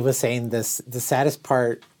 And he was saying the saddest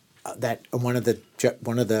part that one of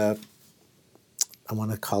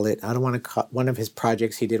his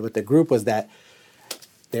projects he did with the group was that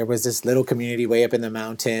there was this little community way up in the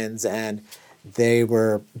mountains, and they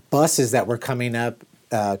were buses that were coming up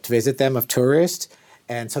to visit them of tourists.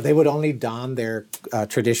 And so they would only don their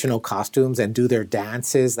traditional costumes and do their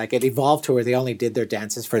dances. Like it evolved to where they only did their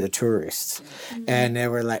dances for the tourists. Mm-hmm. And they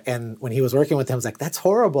were like, and when he was working with them, I was like, that's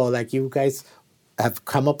horrible. Like you guys have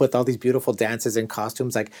come up with all these beautiful dances and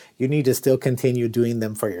costumes. Like you need to still continue doing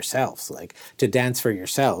them for yourselves, like to dance for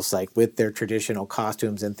yourselves, like with their traditional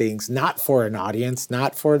costumes and things, not for an audience,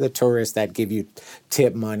 not for the tourists that give you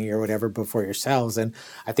tip money or whatever, but for yourselves. And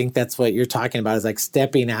I think that's what you're talking about is like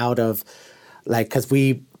stepping out of like, because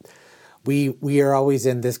we are always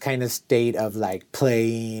in this kind of state of like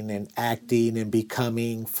playing and acting and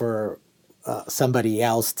becoming for somebody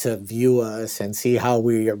else to view us and see how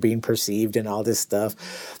we are being perceived and all this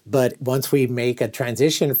stuff. But once we make a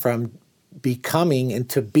transition from becoming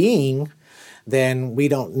into being, then we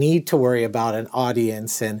don't need to worry about an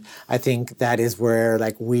audience. And I think that is where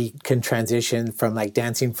like we can transition from like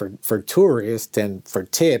dancing for tourists and for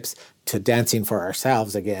tips to dancing for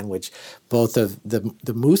ourselves again, which both of the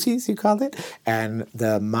Musis, you called it, and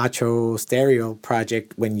the Macho Stereo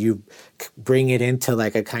project, when you bring it into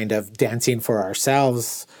like a kind of dancing for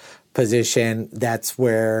ourselves position, that's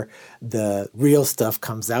where the real stuff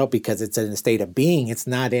comes out because it's in a state of being. It's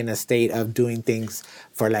not in a state of doing things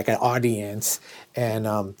for like an audience. And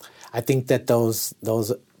I think that those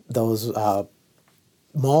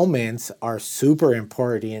moments are super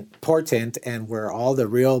important and where all the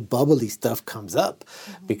real bubbly stuff comes up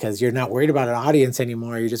because you're not worried about an audience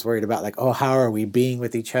anymore. You're just worried about like, oh, how are we being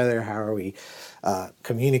with each other? How are we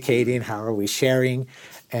communicating? How are we sharing?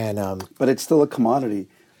 And but it's still a commodity.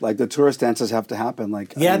 Like the tourist dances have to happen.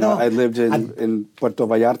 Like I lived in Puerto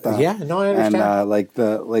Vallarta. Yeah, no, I understand.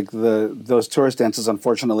 And those tourist dances,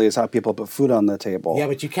 unfortunately, is how people put food on the table. Yeah,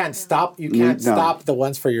 but you can't stop. You can't stop the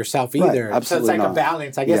ones for yourself either. Right, absolutely so it's like not. A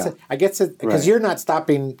balance. I guess because you're not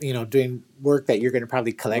stopping. Doing work that you're going to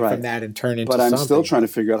probably collect from that and turn into. But I'm something. still trying to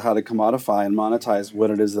figure out how to commodify and monetize what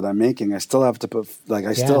it is that I'm making. I still have to put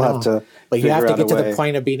have to. But you have to get to the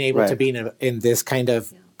point of being able to be in this kind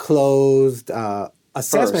of closed.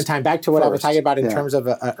 Assessment time. Back to what I was talking about in terms of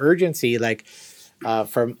urgency, like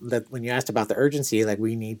when you asked about the urgency, like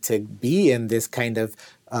we need to be in this kind of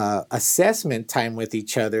assessment time with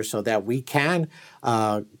each other so that we can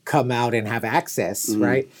come out and have access,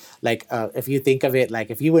 right? Like if you think of it, like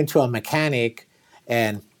if you went to a mechanic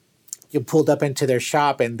and you pulled up into their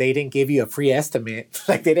shop and they didn't give you a free estimate.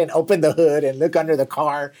 Like they didn't open the hood and look under the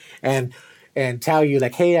car and tell you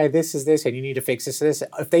like, hey, this is this and you need to fix this.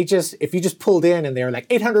 If you just pulled in and they were like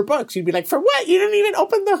 $800, you'd be like, for what? You didn't even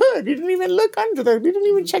open the hood. You didn't even look under you didn't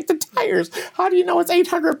even check the tires. How do you know it's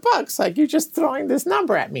 $800? Like you're just throwing this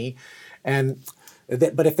number at me.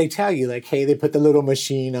 But if they tell you like, hey, they put the little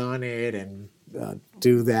machine on it and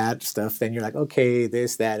do that stuff, then you're like, okay,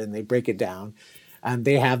 this, that, and they break it down. And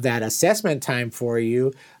they have that assessment time for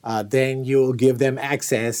you, then you'll give them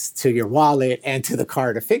access to your wallet and to the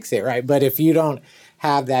car to fix it, right? But if you don't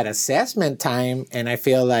have that assessment time, and I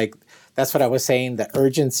feel like that's what I was saying, the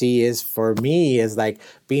urgency is for me is like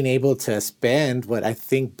being able to spend what I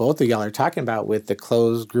think both of y'all are talking about with the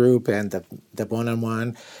closed group and the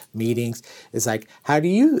one-on-one meetings is like, how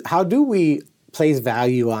do we place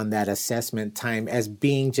value on that assessment time as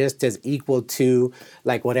being just as equal to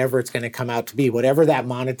like whatever it's going to come out to be, whatever that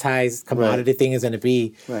monetized commodity thing is going to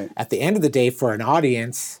be. Right. At the end of the day, for an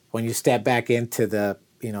audience, when you step back into the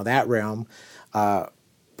that realm,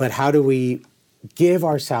 but how do we give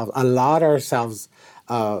ourselves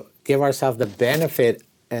the benefit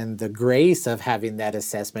and the grace of having that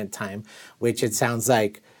assessment time, which it sounds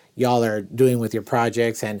like y'all are doing with your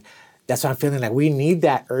projects. And that's why I'm feeling like we need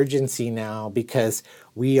that urgency now because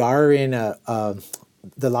we are in the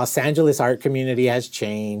Los Angeles art community has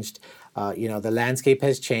changed. The landscape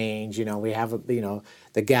has changed. We have,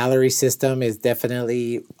 the gallery system is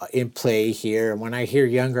definitely in play here. And when I hear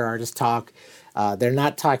younger artists talk, they're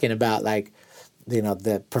not talking about like,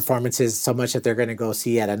 the performances so much that they're going to go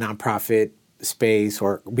see at a nonprofit space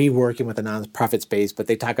or be working with a nonprofit space, but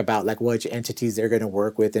they talk about like which entities they're going to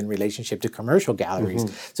work with in relationship to commercial galleries.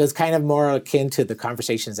 Mm-hmm. So it's kind of more akin to the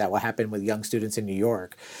conversations that will happen with young students in New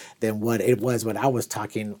York than what it was when I was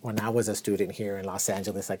talking when I was a student here in Los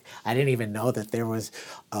Angeles. Like I didn't even know that there was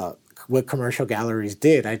what commercial galleries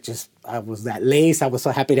did. I was at Lace. I was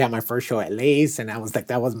so happy to have my first show at Lace, and I was like,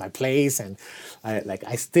 that was my place. And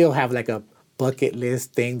I still have like a bucket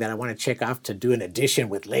list thing that I want to check off to do an edition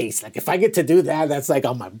with Lace. Like if I get to do that, that's like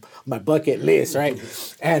on my bucket list, right?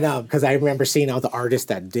 And because I remember seeing all the artists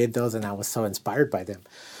that did those, and I was so inspired by them.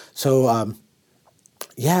 So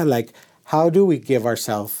like how do we give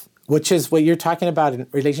ourselves, which is what you're talking about in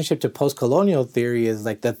relationship to post-colonial theory, is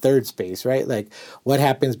like the third space, right? Like what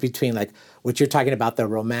happens between like what you're talking about, the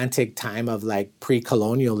romantic time of like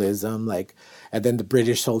pre-colonialism, like, and then the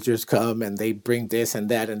British soldiers come and they bring this and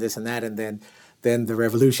that and this and that, and then the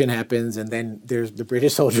revolution happens, and then there's the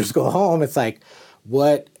British soldiers go home. It's like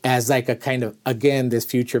what as like a kind of, again, this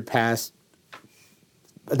past,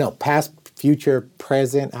 future,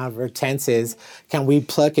 present, however tenses, can we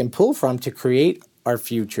pluck and pull from to create our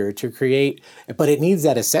future, but it needs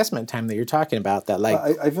that assessment time that you're talking about. That like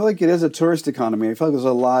I feel like it is a tourist economy. I feel like there's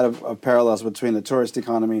a lot of parallels between the tourist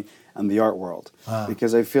economy and the art world,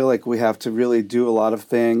 because I feel like we have to really do a lot of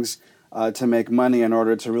things to make money in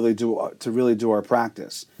order to really do our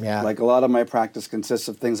practice. Yeah. Like a lot of my practice consists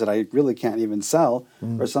of things that I really can't even sell,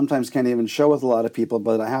 or sometimes can't even show with a lot of people.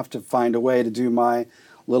 But I have to find a way to do my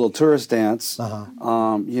little tourist dance,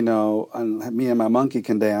 and me and my monkey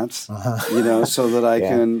can dance, so that I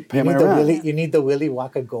can pay my rent. You need the Willy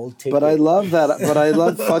Wonka gold ticket. But I love that. But I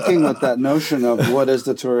love fucking with that notion of what is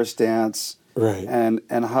the tourist dance, right?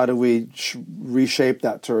 And how do we reshape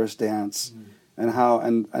that tourist dance, and how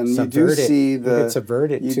and you do see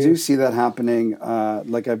do see that happening.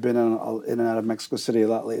 Like I've been in and out of Mexico City a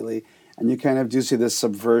lot lately, and you kind of do see this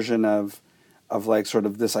subversion of like sort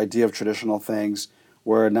of this idea of traditional things,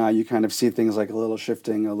 where now you kind of see things like a little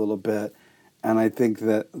shifting a little bit, and I think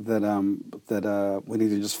that we need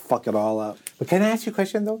to just fuck it all up. But can I ask you a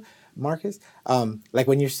question though, Marcus? Like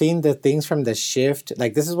when you're seeing the things from the shift,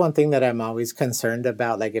 like this is one thing that I'm always concerned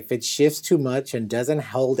about. Like if it shifts too much and doesn't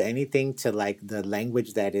hold anything to like the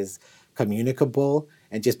language that is communicable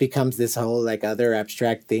and just becomes this whole like other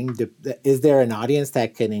abstract thing, is there an audience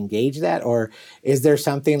that can engage that? Or is there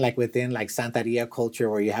something like within like Santeria culture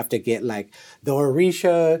where you have to get like the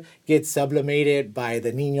Orisha gets sublimated by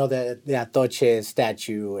the Niño de Atoche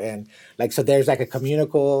statue, and like so there's like a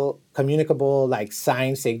communicable like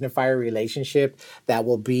sign signifier relationship that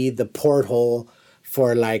will be the porthole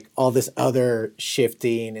for like all this other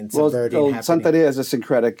shifting and subverting happening? Santeria is a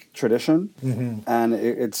syncretic tradition, and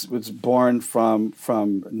it's born from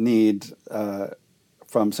need,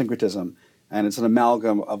 from syncretism, and it's an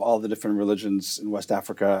amalgam of all the different religions in West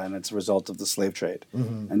Africa, and it's a result of the slave trade.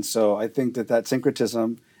 And so I think that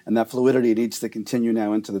syncretism and that fluidity needs to continue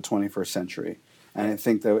now into the 21st century. And I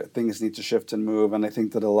think that things need to shift and move, and I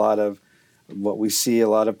think that a lot of what we see, a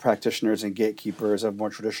lot of practitioners and gatekeepers of more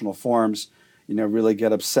traditional forms, really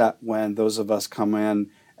get upset when those of us come in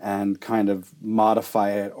and kind of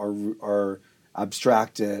modify it or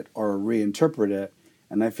abstract it or reinterpret it.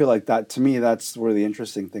 And I feel like that, to me, that's where the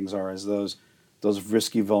interesting things are, is those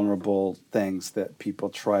risky, vulnerable things that people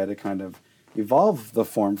try to kind of evolve the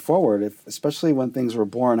form forward, especially when things were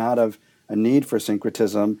born out of a need for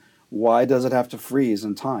syncretism. Why does it have to freeze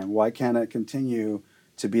in time? Why can't it continue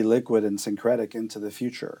to be liquid and syncretic into the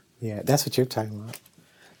future? Yeah, that's what you're talking about.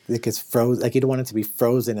 Like it's frozen. Like you don't want it to be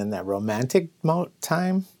frozen in that romantic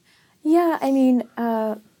time. Yeah, I mean,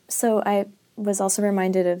 so I was also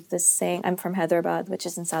reminded of this saying. I'm from Hyderabad, which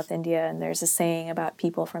is in South India, and there's a saying about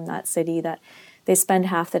people from that city that they spend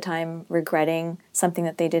half the time regretting something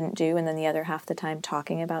that they didn't do, and then the other half the time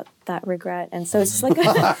talking about that regret. And so it's just like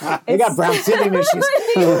You got brown sitting issues.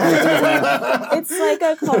 It's like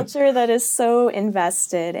a culture that is so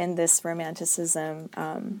invested in this romanticism,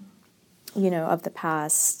 of the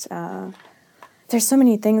past. There's so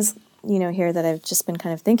many things, here that I've just been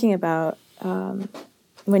kind of thinking about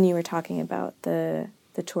when you were talking about the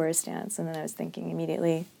tourist dance, and then I was thinking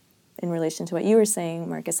immediately in relation to what you were saying,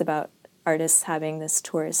 Marcus, about artists having this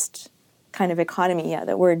tourist kind of economy,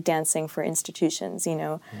 that we're dancing for institutions,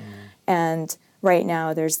 And right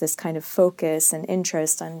now there's this kind of focus and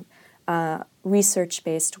interest on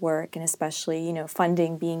research-based work, and especially,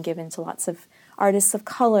 funding being given to lots of artists of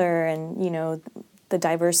color and, the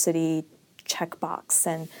diversity checkbox.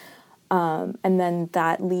 And then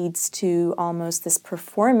that leads to almost this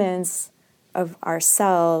performance of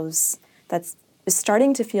ourselves is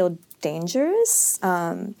starting to feel dangerous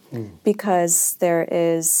because there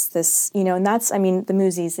is this, and that's, the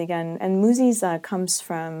Muzis again. And Muzis comes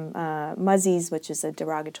from Muzzies, which is a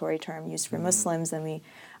derogatory term used for Muslims. And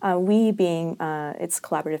we being, it's a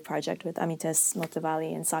collaborative project with Amitas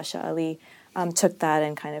Motavali and Sasha Ali, took that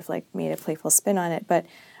and kind of like made a playful spin on it. But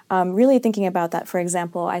really thinking about that, for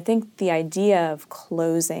example, I think the idea of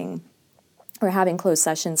closing or having closed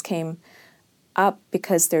sessions came up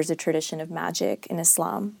because there's a tradition of magic in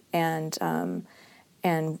Islam, and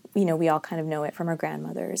we all kind of know it from our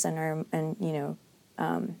grandmothers and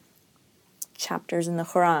chapters in the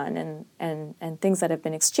Quran and things that have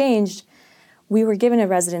been exchanged. We were given a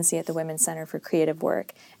residency at the Women's Center for Creative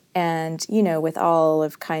Work, and with all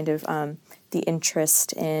of kind of the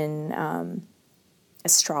interest in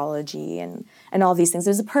astrology and all these things,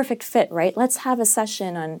 it was a perfect fit, right? Let's have a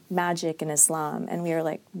session on magic in Islam, and we were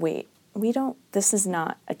like, wait. This is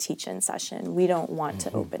not a teach-in session. We don't want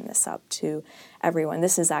to open this up to everyone.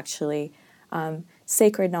 This is actually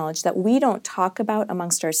sacred knowledge that we don't talk about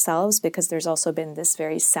amongst ourselves, because there's also been this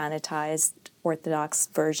very sanitized Orthodox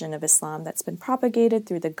version of Islam that's been propagated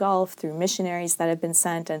through the Gulf, through missionaries that have been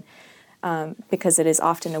sent, and because it is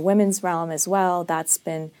often a women's realm as well, that's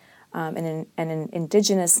been an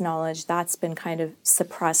indigenous knowledge that's been kind of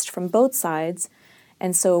suppressed from both sides.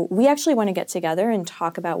 And so we actually want to get together and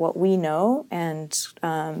talk about what we know and,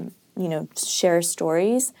 share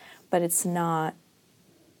stories, but it's not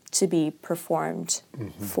to be performed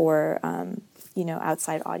for,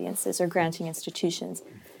 outside audiences or granting institutions.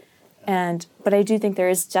 But I do think there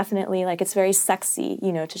is definitely, it's very sexy,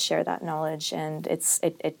 to share that knowledge, and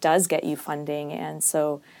it does get you funding. And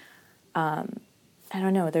so, I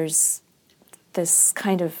don't know, there's this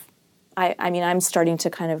kind of, I'm starting to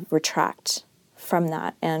kind of retract from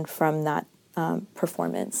that and from that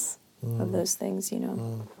performance of those things,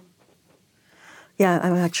 Yeah,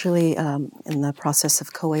 I'm actually in the process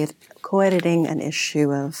of co-editing an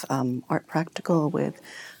issue of Art Practical with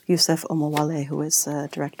Yusuf Omowale, who is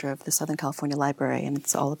director of the Southern California Library, and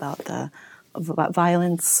it's all about about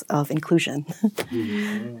violence of inclusion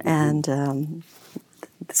and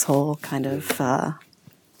this whole kind of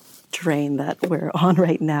terrain that we're on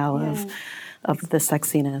right now of the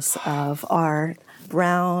sexiness of our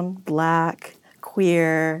brown, black,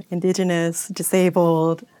 queer, indigenous,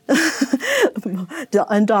 disabled,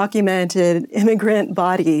 undocumented immigrant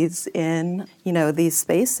bodies in, these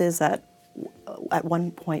spaces that at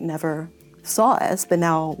one point never saw us, but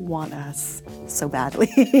now want us so badly.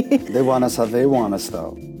 They want us how they want us,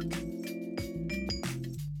 though.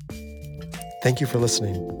 Thank you for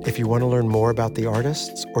listening. If you want to learn more about the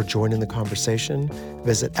artists or join in the conversation,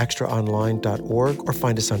 visit extraonline.org or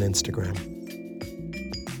find us on Instagram.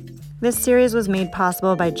 This series was made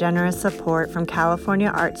possible by generous support from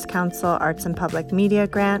California Arts Council Arts and Public Media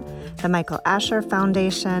Grant, the Michael Asher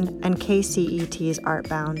Foundation, and KCET's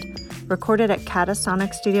Artbound. Recorded at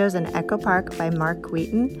Catasonic Studios in Echo Park by Mark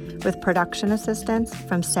Wheaton, with production assistance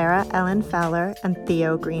from Sarah Ellen Fowler and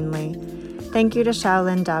Theo Greenlee. Thank you to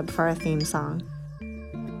Shaolin Dub for our theme song.